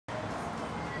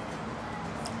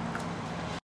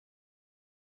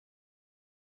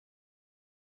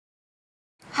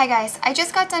Hi guys, I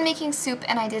just got done making soup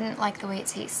and I didn't like the way it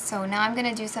tastes, so now I'm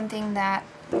gonna do something that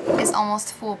is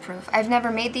almost foolproof. I've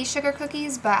never made these sugar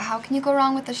cookies, but how can you go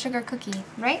wrong with a sugar cookie,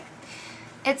 right?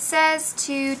 It says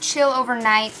to chill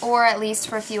overnight, or at least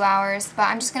for a few hours, but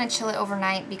I'm just gonna chill it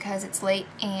overnight because it's late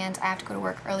and I have to go to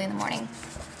work early in the morning.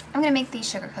 I'm gonna make these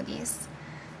sugar cookies.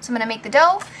 So I'm gonna make the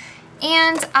dough,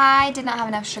 and I did not have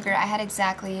enough sugar. I had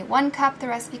exactly 1 cup. The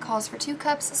recipe calls for 2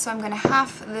 cups, so I'm gonna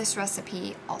half this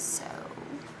recipe also.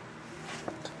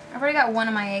 I've already got one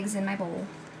of my eggs in my bowl.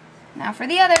 Now for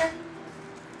the other.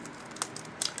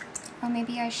 Oh,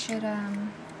 maybe I should,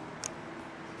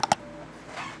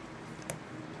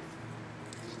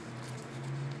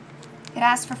 It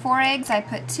asked for 4 eggs, I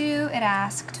put 2. It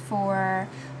asked for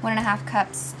 1.5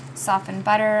 cups softened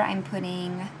butter. I'm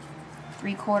putting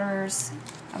 3/4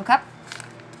 of a cup.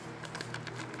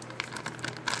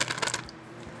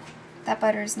 That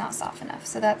butter is not soft enough,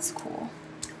 so that's cool.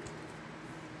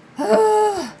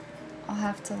 I'll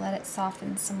have to let it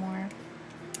soften some more.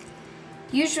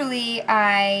 Usually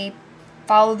I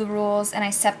follow the rules and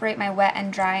I separate my wet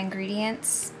and dry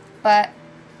ingredients, but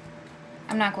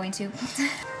I'm not going to.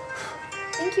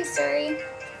 Thank you, Suri.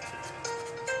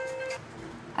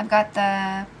 I've got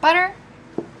the butter,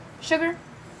 sugar,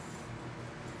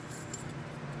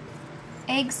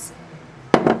 eggs,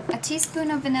 a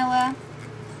teaspoon of vanilla,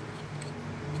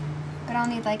 but I'll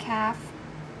need like half.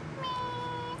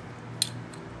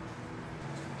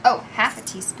 Oh, half a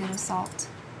teaspoon of salt.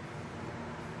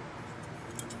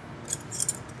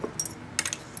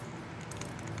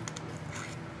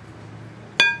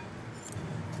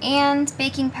 And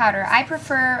baking powder. I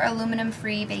prefer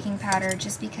aluminum-free baking powder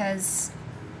just because.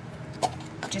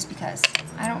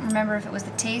 I don't remember if it was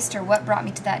the taste or what brought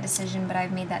me to that decision, but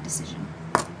I've made that decision.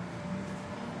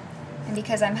 And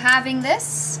because I'm having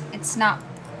this, it's not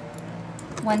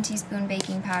 1 teaspoon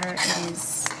baking powder, it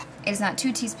is not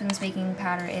 2 teaspoons baking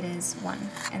powder, it is 1.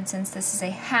 And since this is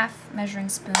a half measuring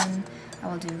spoon, I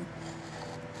will do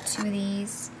 2 of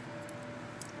these.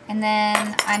 And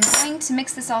then I'm going to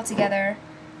mix this all together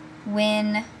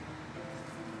when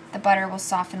the butter will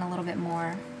soften a little bit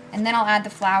more. And then I'll add the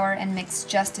flour and mix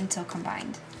just until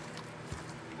combined.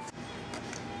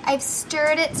 I've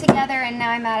stirred it together and now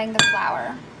I'm adding the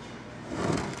flour.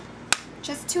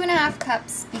 Just 2.5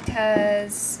 cups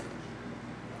because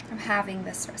I'm having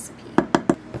this recipe.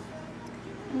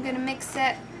 I'm going to mix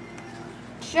it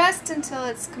just until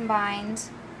it's combined.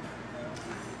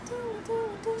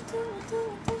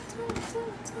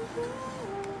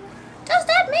 Does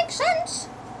that make sense?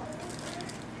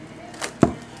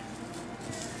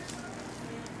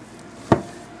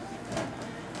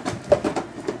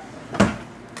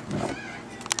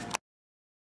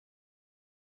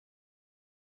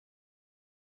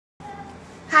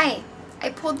 Hi, I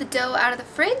pulled the dough out of the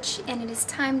fridge and it is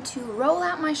time to roll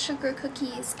out my sugar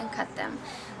cookies and cut them.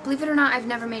 Believe it or not, I've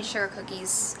never made sugar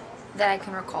cookies that I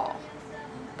can recall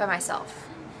by myself,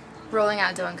 rolling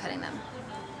out dough and cutting them.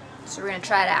 So we're going to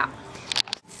try it out.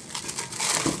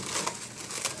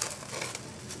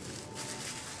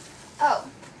 Oh,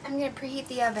 I'm going to preheat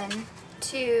the oven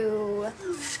to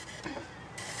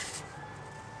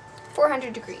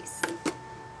 400 degrees.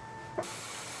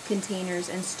 Containers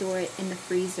and store it in the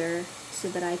freezer so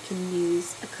that I can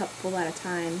use a cupful at a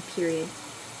time, period.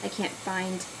 I can't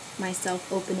find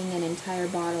myself opening an entire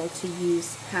bottle to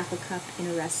use half a cup in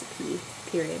a recipe,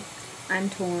 period. I'm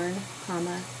torn,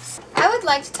 comma. I would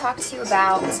like to talk to you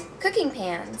about cooking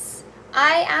pans.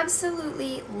 I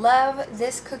absolutely love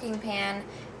this cooking pan.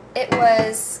 It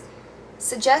was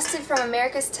suggested from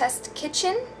America's Test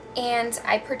Kitchen and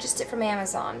I purchased it from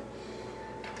Amazon.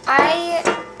 I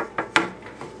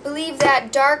believe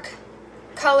that dark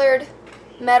colored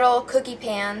metal cookie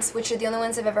pans, which are the only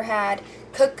ones I've ever had,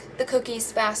 cook the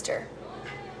cookies faster.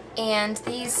 And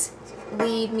these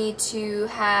lead me to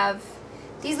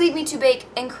bake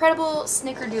incredible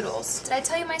snickerdoodles. Did I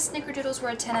tell you my snickerdoodles were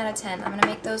a 10 out of 10? I'm going to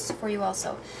make those for you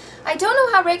also. I don't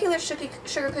know how regular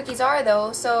sugar cookies are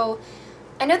though, so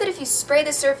I know that if you spray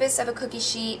the surface of a cookie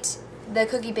sheet, the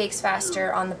cookie bakes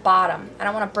faster on the bottom. I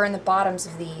don't want to burn the bottoms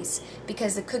of these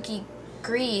because the cookie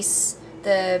grease,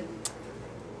 the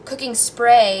cooking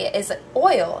spray is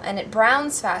oil and it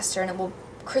browns faster and it will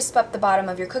crisp up the bottom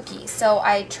of your cookie. So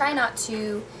I try not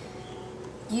to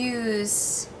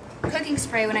use cooking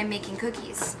spray when I'm making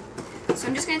cookies. So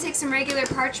I'm just going to take some regular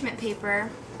parchment paper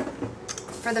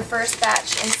for the first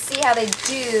batch and see how they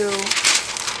do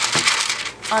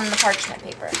on the parchment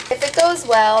paper. If it goes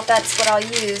well, that's what I'll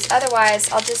use.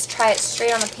 Otherwise, I'll just try it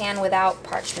straight on the pan without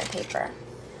parchment paper.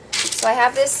 So I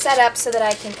have this set up so that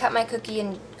I can cut my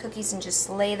cookies and just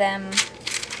lay them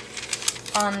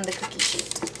on the cookie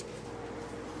sheet.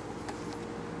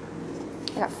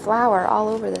 I got flour all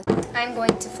over this. I'm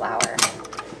going to flour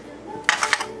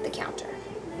the counter.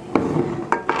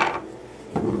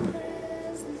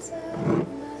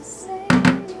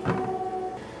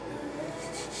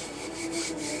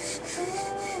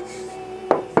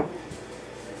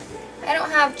 I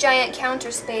don't have giant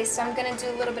counter space, so I'm going to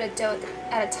do a little bit of dough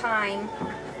at a time.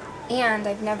 And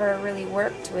I've never really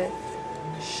worked with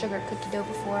sugar cookie dough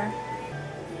before.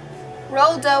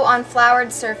 Roll dough on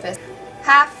floured surface,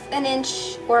 1/2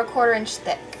 inch or 1/4 inch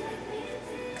thick.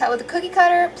 Cut with a cookie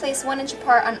cutter, place 1 inch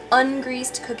apart on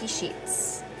ungreased cookie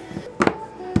sheets.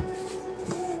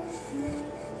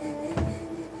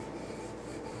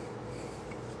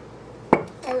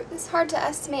 It's hard to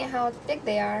estimate how big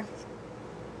they are.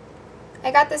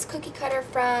 I got this cookie cutter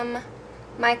from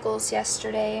Michael's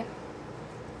yesterday.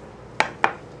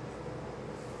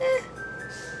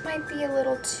 Might be a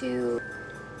little too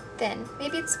thin.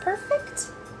 Maybe it's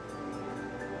perfect?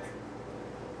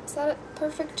 Is that a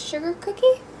perfect sugar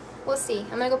cookie? We'll see.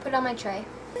 I'm gonna go put it on my tray.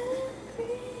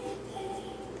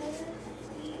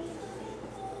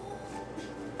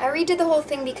 I redid the whole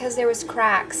thing because there was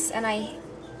cracks, and I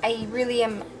really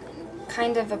am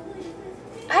kind of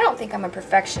I don't think I'm a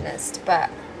perfectionist, but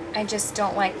I just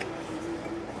don't like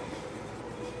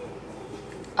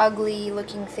ugly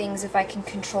looking things if I can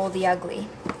control the ugly.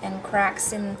 And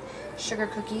cracks in sugar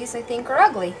cookies, I think, are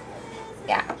ugly.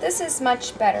 Yeah, this is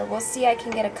much better. We'll see. I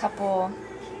can get a couple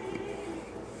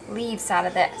leaves out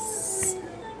of this.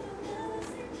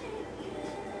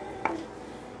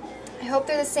 I hope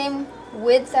they're the same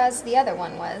width as the other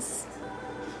one was.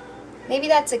 Maybe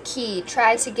that's a key.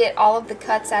 Try to get all of the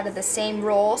cuts out of the same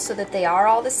roll so that they are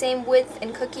all the same width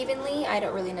and cook evenly. I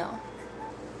don't really know.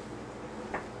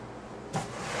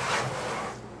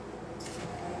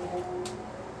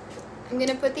 I'm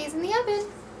gonna put these in the oven.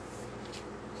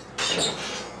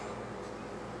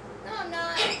 No, I'm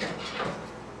not.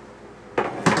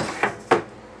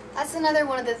 That's another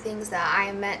one of the things that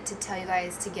I meant to tell you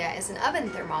guys to get is an oven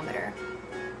thermometer.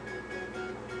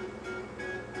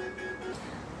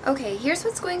 Okay, here's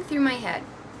what's going through my head.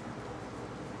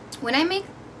 When I make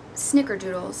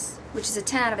snickerdoodles, which is a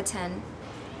 10 out of 10,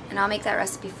 and I'll make that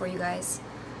recipe for you guys,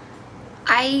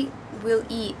 I will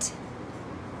eat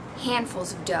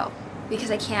handfuls of dough because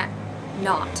I can't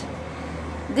not.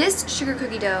 This sugar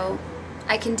cookie dough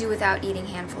I can do without eating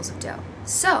handfuls of dough.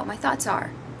 So my thoughts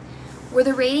are, were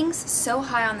the ratings so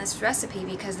high on this recipe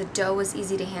because the dough was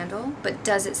easy to handle, but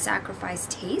does it sacrifice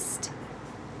taste?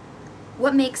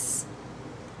 What makes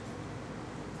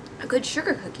a good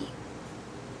sugar cookie?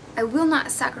 I will not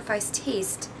sacrifice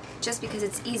taste just because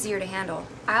it's easier to handle.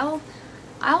 They'll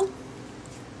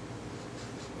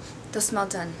smell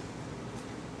done.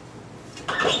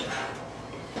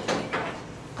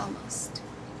 Almost.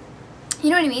 You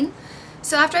know what I mean?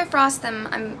 So after I frost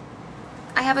them,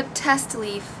 I have a test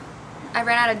leaf. I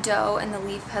ran out of dough and the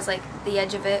leaf has like, the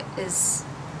edge of it is,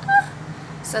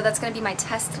 so that's gonna be my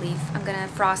test leaf. I'm gonna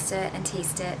frost it and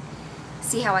taste it,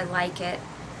 see how I like it.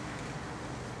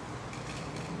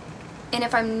 And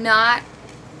if I'm not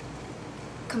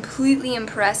completely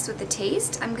impressed with the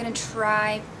taste, I'm gonna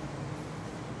try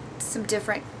some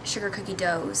different sugar cookie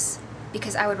doughs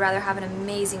because I would rather have an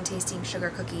amazing tasting sugar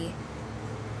cookie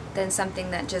than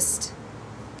something that just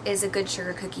is a good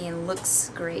sugar cookie and looks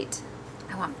great.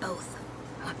 I want both.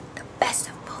 I want the best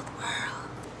of both worlds.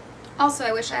 Also,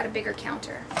 I wish I had a bigger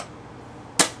counter.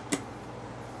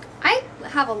 I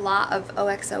have a lot of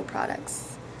OXO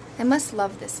products. I must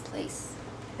love this place,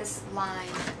 this line.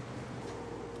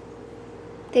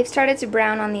 They've started to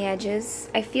brown on the edges.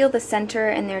 I feel the center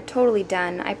and they're totally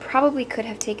done. I probably could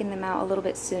have taken them out a little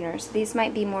bit sooner, so these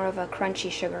might be more of a crunchy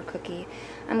sugar cookie.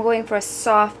 I'm going for a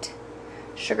soft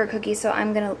sugar cookie, so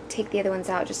I'm going to take the other ones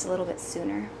out just a little bit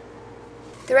sooner.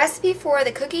 The recipe for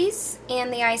the cookies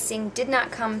and the icing did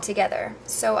not come together,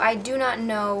 so I do not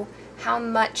know how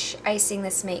much icing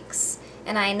this makes.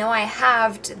 And I know I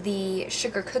halved the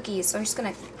sugar cookies, so I'm just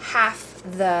going to half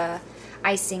the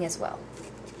icing as well.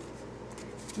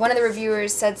 One of the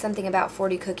reviewers said something about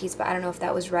 40 cookies, but I don't know if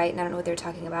that was right, and I don't know what they were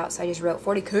talking about, so I just wrote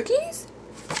 40 cookies?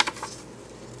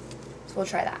 So we'll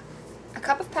try that. A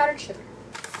cup of powdered sugar.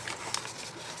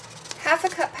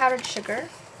 1/2 cup powdered sugar.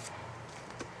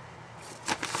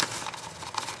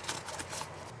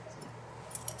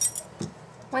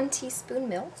 1 teaspoon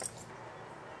milk.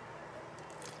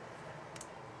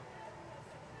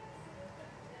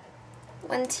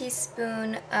 1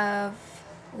 teaspoon of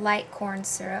light corn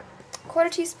syrup.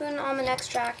 1/4 teaspoon almond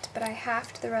extract, but I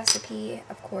halved the recipe,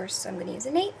 of course, so I'm going to use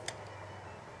an 1/8.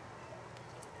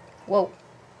 Whoa.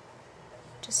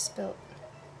 Just spilled.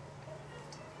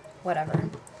 whatever.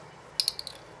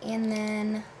 And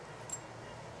then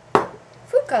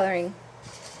food coloring.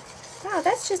 Wow,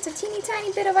 that's just a teeny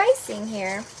tiny bit of icing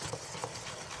here.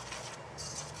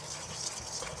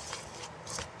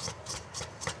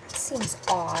 That seems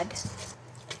odd.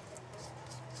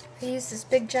 I used this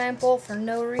big giant bowl for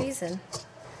no reason.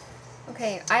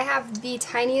 Okay, I have the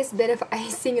tiniest bit of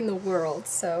icing in the world,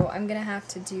 so I'm gonna have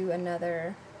to do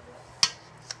another.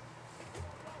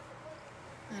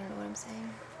 I don't know what I'm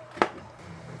saying.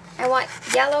 I want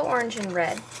yellow, orange, and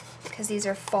red because these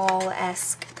are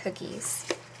fall-esque cookies.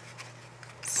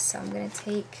 So I'm gonna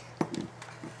take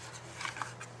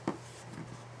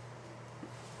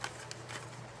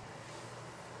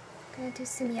do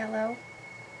some yellow.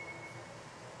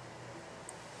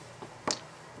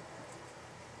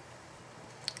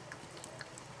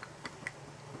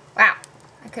 Wow,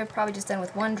 I could have probably just done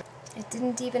with one. It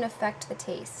didn't even affect the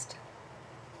taste.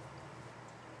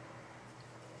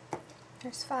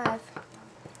 There's 5.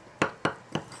 I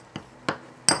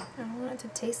don't want it to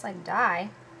taste like dye.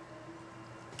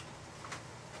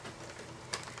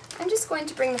 I'm just going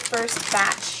to bring the first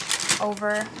batch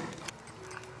over.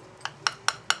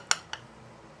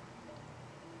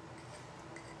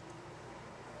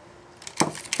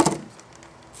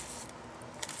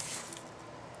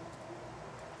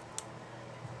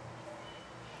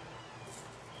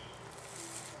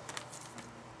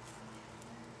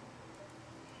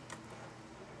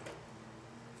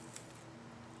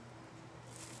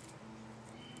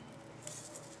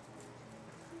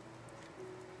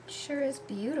 Sure is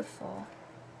beautiful.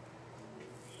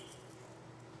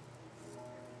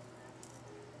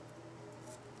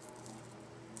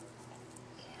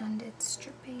 And it's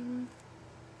dripping.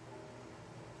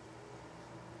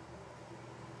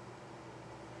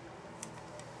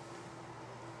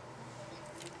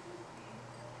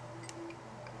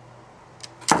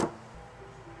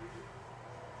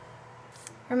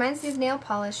 Reminds me of nail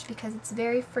polish because it's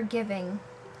very forgiving.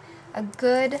 A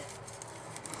good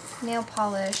nail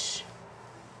polish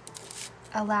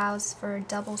allows for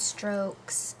double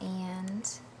strokes and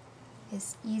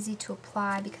is easy to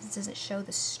apply because it doesn't show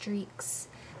the streaks.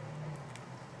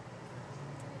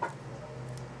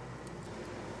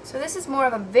 So this is more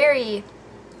of a very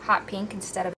hot pink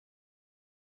instead of,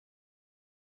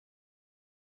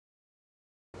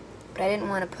 but I didn't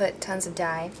want to put tons of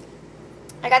dye.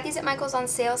 I got these at Michael's on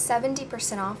sale,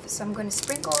 70% off, so I'm going to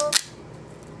sprinkle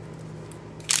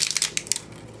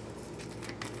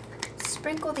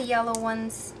the yellow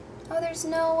ones. Oh, there's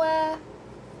no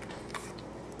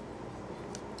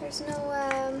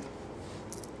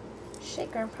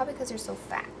shaker, probably because they're so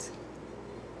fat.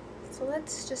 So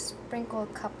let's just sprinkle a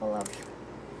couple of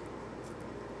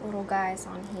little guys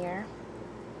on here.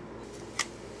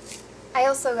 I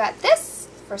also got this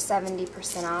for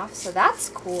 70% off, so that's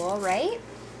cool, right?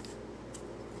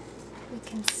 We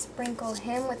can sprinkle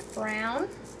him with brown.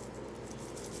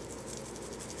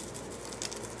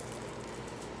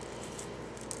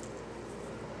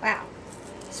 Wow.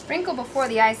 Sprinkle before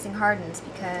the icing hardens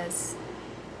because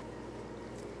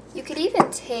you could even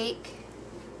take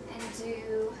and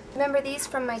do, remember these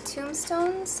from my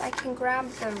tombstones? I can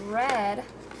grab the red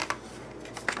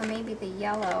or maybe the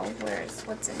yellow.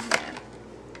 What's in here?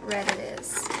 Red it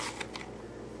is.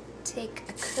 Take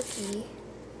a cookie,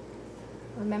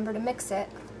 remember to mix it,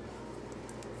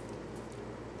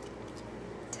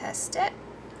 test it,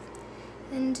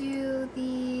 and do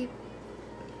the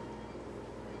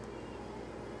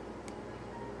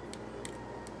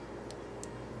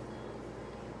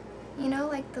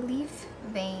like the leaf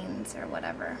veins or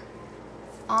whatever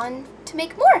on to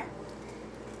make more.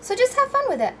 So just have fun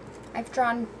with it.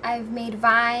 I've made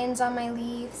vines on my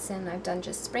leaves and I've done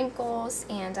just sprinkles,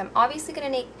 and I'm obviously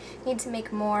going to need to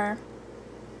make more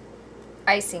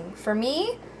icing. For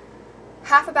me,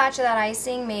 half a batch of that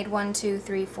icing made 1, 2,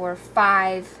 3, 4,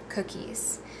 5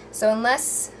 cookies. So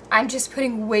unless I'm just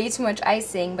putting way too much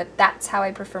icing, but that's how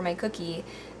I prefer my cookie,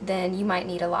 then you might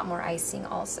need a lot more icing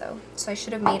also. So I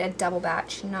should have made a double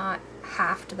batch, not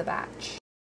half to the batch.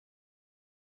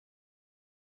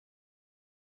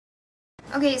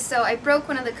 Okay, so I broke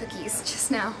one of the cookies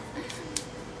just now.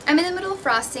 I'm in the middle of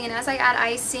frosting, and as I add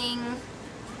icing,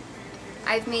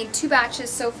 I've made 2 batches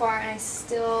so far, and I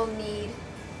still need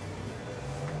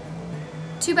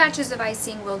 2 batches of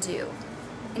icing will do,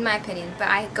 in my opinion, but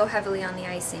I go heavily on the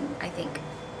icing, I think.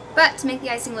 But to make the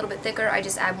icing a little bit thicker, I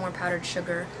just add more powdered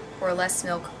sugar or less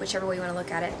milk, whichever way you want to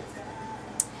look at it.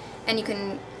 And you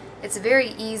can, it's very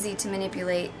easy to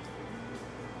manipulate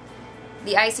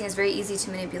the icing is very easy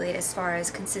to manipulate as far as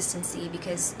consistency,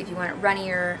 because if you want it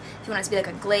runnier, if you want it to be like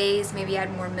a glaze, maybe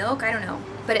add more milk, I don't know.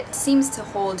 But it seems to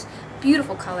hold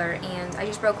beautiful color, and I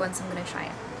just broke one, so I'm going to try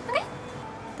it. Okay?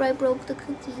 I broke the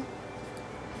cookie.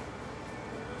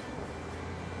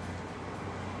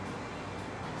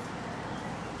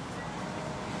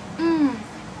 Mmm.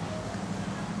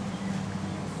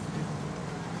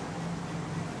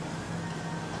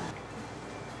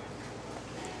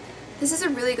 This is a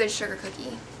really good sugar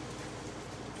cookie.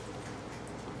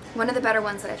 One of the better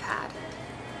ones that I've had.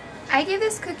 I give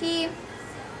this cookie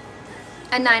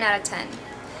a 9 out of 10.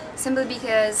 Simply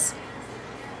because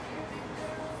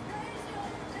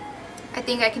I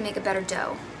think I can make a better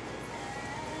dough.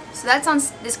 So that's on,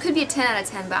 this could be a 10 out of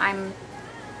 10, but I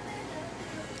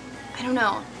don't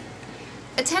know.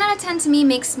 A 10 out of 10 to me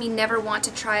makes me never want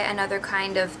to try another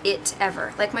kind of it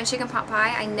ever. Like my chicken pot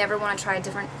pie, I never want to try a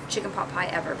different chicken pot pie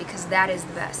ever, because that is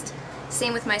the best.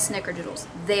 Same with my snickerdoodles,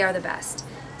 they are the best.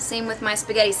 Same with my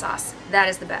spaghetti sauce, that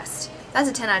is the best. That's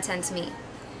a 10 out of 10 to me.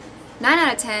 9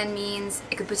 out of 10 means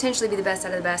it could potentially be the best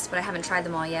out of the best, but I haven't tried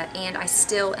them all yet, and I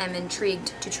still am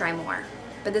intrigued to try more.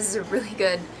 But this is a really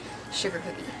good sugar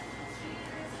cookie.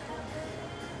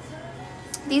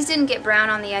 These didn't get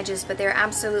brown on the edges, but they're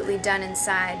absolutely done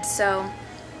inside, so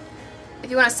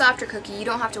if you want a softer cookie, you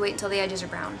don't have to wait until the edges are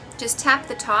brown. Just tap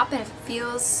the top, and if it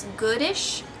feels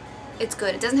goodish, it's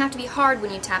good. It doesn't have to be hard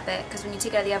when you tap it, because when you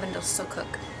take it out of the oven, it'll still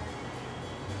cook.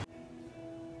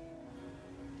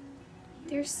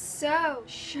 They're so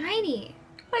shiny.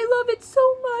 I love it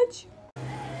so much.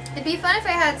 It'd be fun if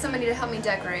I had somebody to help me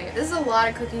decorate. This is a lot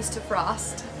of cookies to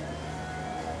frost.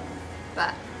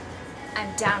 But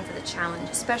I'm down for the challenge,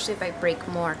 especially if I break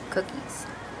more cookies.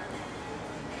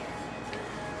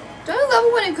 Don't you love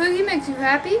it when a cookie makes you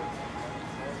happy?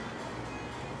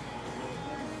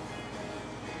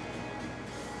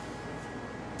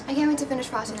 I can't wait to finish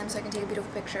frosting them so I can take a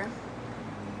beautiful picture.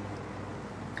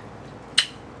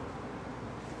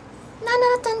 9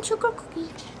 out of 10 sugar cookie.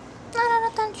 9 out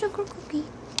of 10 sugar cookie.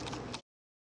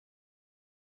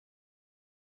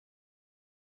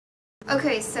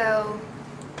 Okay, so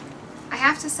I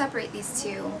have to separate these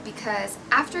two, because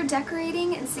after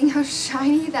decorating and seeing how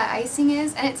shiny that icing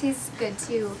is, and it tastes good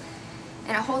too,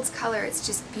 and it holds color, it's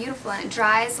just beautiful, and it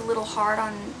dries a little hard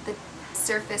on the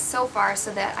surface so far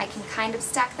so that I can kind of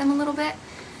stack them a little bit.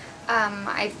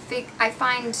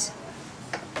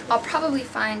 I'll probably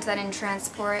find that in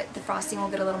transport the frosting will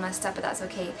get a little messed up, but that's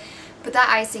okay. But that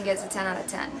icing gets a 10 out of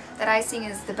 10. That icing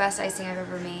is the best icing I've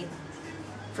ever made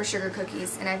for sugar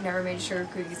cookies, and I've never made sugar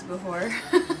cookies before.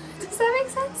 Does that make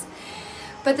sense?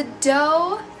 But the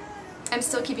dough, I'm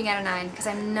still keeping at a 9, because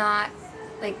I'm not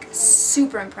like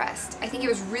super impressed. I think it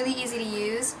was really easy to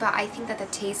use, but I think that the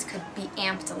taste could be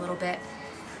amped a little bit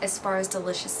as far as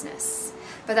deliciousness.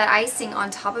 But that icing on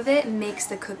top of it makes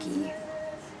the cookie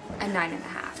a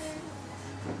 9.5.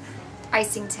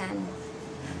 Icing 10,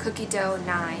 cookie dough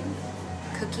 9,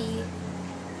 cookie,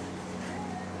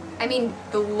 I mean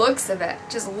the looks of it,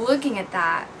 just looking at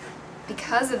that,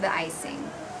 because of the icing,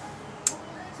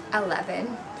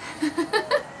 11.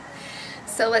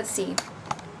 So let's see.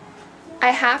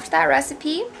 I halved that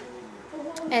recipe,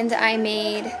 and I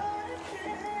made,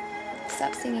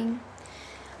 stop singing.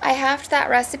 I halved that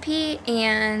recipe,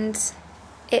 and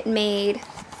it made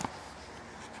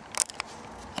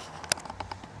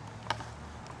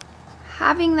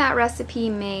having that recipe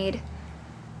made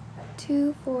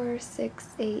 2, 4, 6,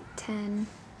 8, 10,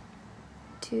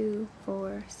 2,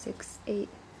 4, 6, 8,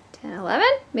 10, 11?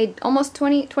 Made almost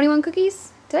 21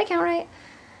 cookies? Did I count right?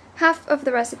 Half of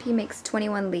the recipe makes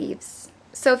 21 leaves.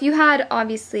 So if you had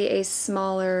obviously a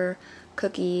smaller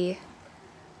cookie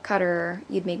cutter,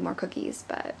 you'd make more cookies,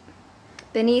 but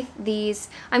beneath these,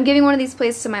 I'm giving one of these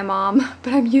plates to my mom,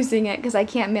 but I'm using it because I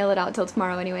can't mail it out till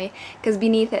tomorrow anyway, because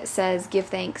beneath it says give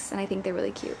thanks, and I think they're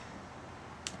really cute.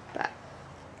 But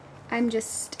I'm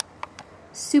just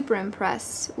super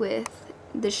impressed with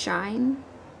the shine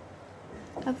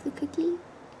of the cookie.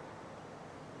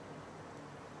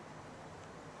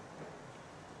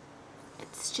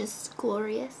 It's just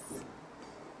glorious.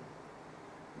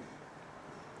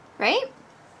 Right?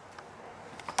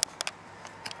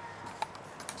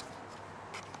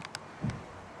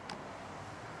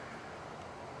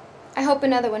 I hope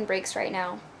another one breaks right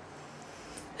now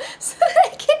so that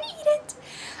I can eat it.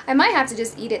 I might have to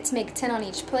just eat it to make 10 on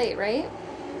each plate, right?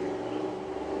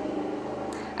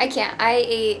 I can't. I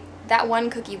ate, that one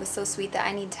cookie was so sweet that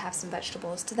I need to have some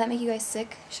vegetables. Did that make you guys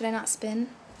sick? Should I not spin?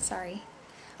 Sorry.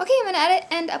 Okay, I'm gonna edit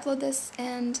and upload this,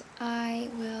 and I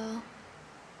will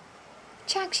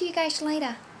talk to you guys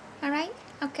later. Alright?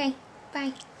 Okay,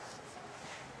 bye.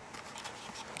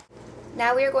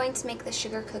 Now we are going to make the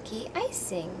sugar cookie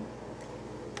icing.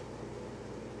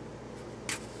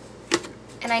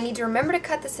 And I need to remember to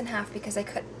cut this in half because I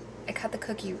cut the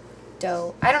cookie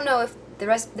dough. I don't know if the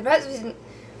rest isn't.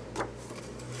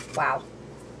 Wow.